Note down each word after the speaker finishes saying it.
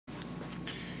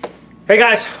Hey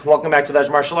guys, welcome back to Ledge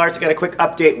Martial Arts. Got a quick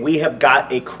update. We have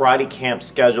got a karate camp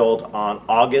scheduled on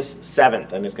August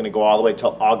 7th, and it's going to go all the way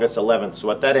till August 11th. So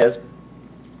what that is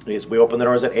we open the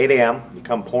doors at 8 a.m. You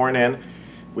come pouring in.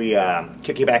 We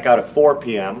kick you back out at 4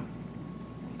 p.m.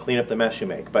 Clean up the mess you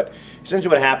make. But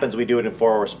essentially what happens, we do it in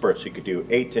 4-hour spurts. So you could do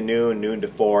 8 to noon, noon to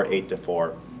 4, 8 to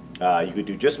 4. You could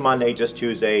do just Monday, just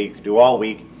Tuesday. You could do all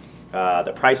week.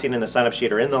 The pricing and the sign-up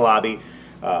sheet are in the lobby,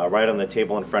 right on the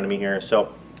table in front of me here.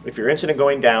 So if you're interested in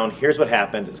going down, here's what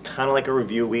happens. It's kind of like a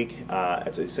review week.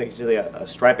 It's essentially a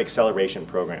Stripe acceleration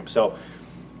program. So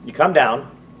you come down,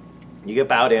 you get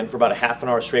bowed in for about a half an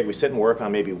hour straight. We sit and work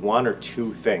on maybe 1 or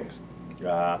 2 things.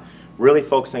 Really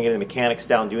focusing on getting the mechanics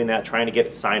down, doing that, trying to get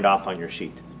it signed off on your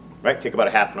sheet. Right? Take about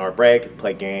a half an hour break,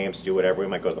 play games, do whatever. We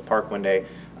might go to the park one day,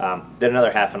 then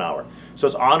another half an hour. So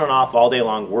it's on and off all day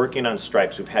long working on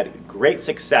stripes. We've had great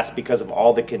success because of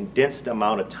all the condensed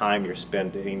amount of time you're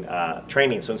spending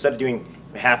training. So instead of doing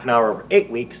a half an hour over 8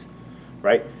 weeks,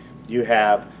 right, you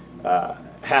have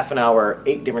half an hour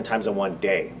 8 different times in one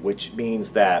day, which means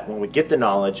that when we get the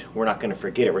knowledge, we're not going to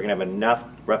forget it. We're going to have enough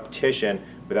repetition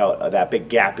without that big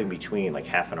gap in between, like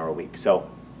half an hour a week. So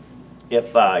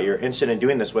if you're interested in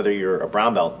doing this, whether you're a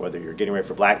brown belt, whether you're getting ready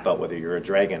for black belt, whether you're a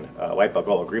dragon, white belt,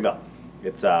 gold, or green belt,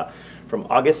 it's from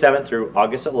August 7th through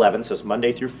August 11th, so it's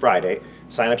Monday through Friday.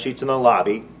 Sign-up sheets in the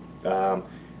lobby.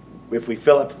 If we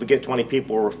fill up, if we get 20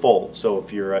 people, we're full. So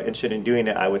if you're interested in doing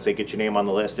it, I would say get your name on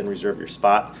the list and reserve your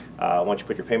spot. Once you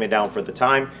put your payment down for the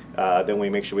time, then we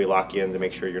make sure we lock you in to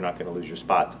make sure you're not going to lose your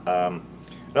spot. I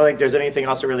don't think there's anything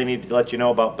else I really need to let you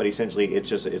know about, but essentially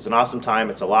it's an awesome time.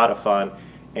 It's a lot of fun.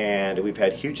 And we've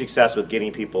had huge success with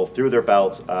getting people through their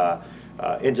belts,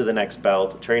 into the next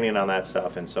belt, training on that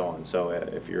stuff, and so on. So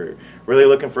if you're really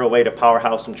looking for a way to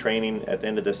powerhouse some training at the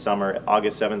end of this summer,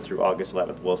 August 7th through August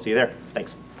 11th, we'll see you there.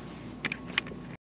 Thanks.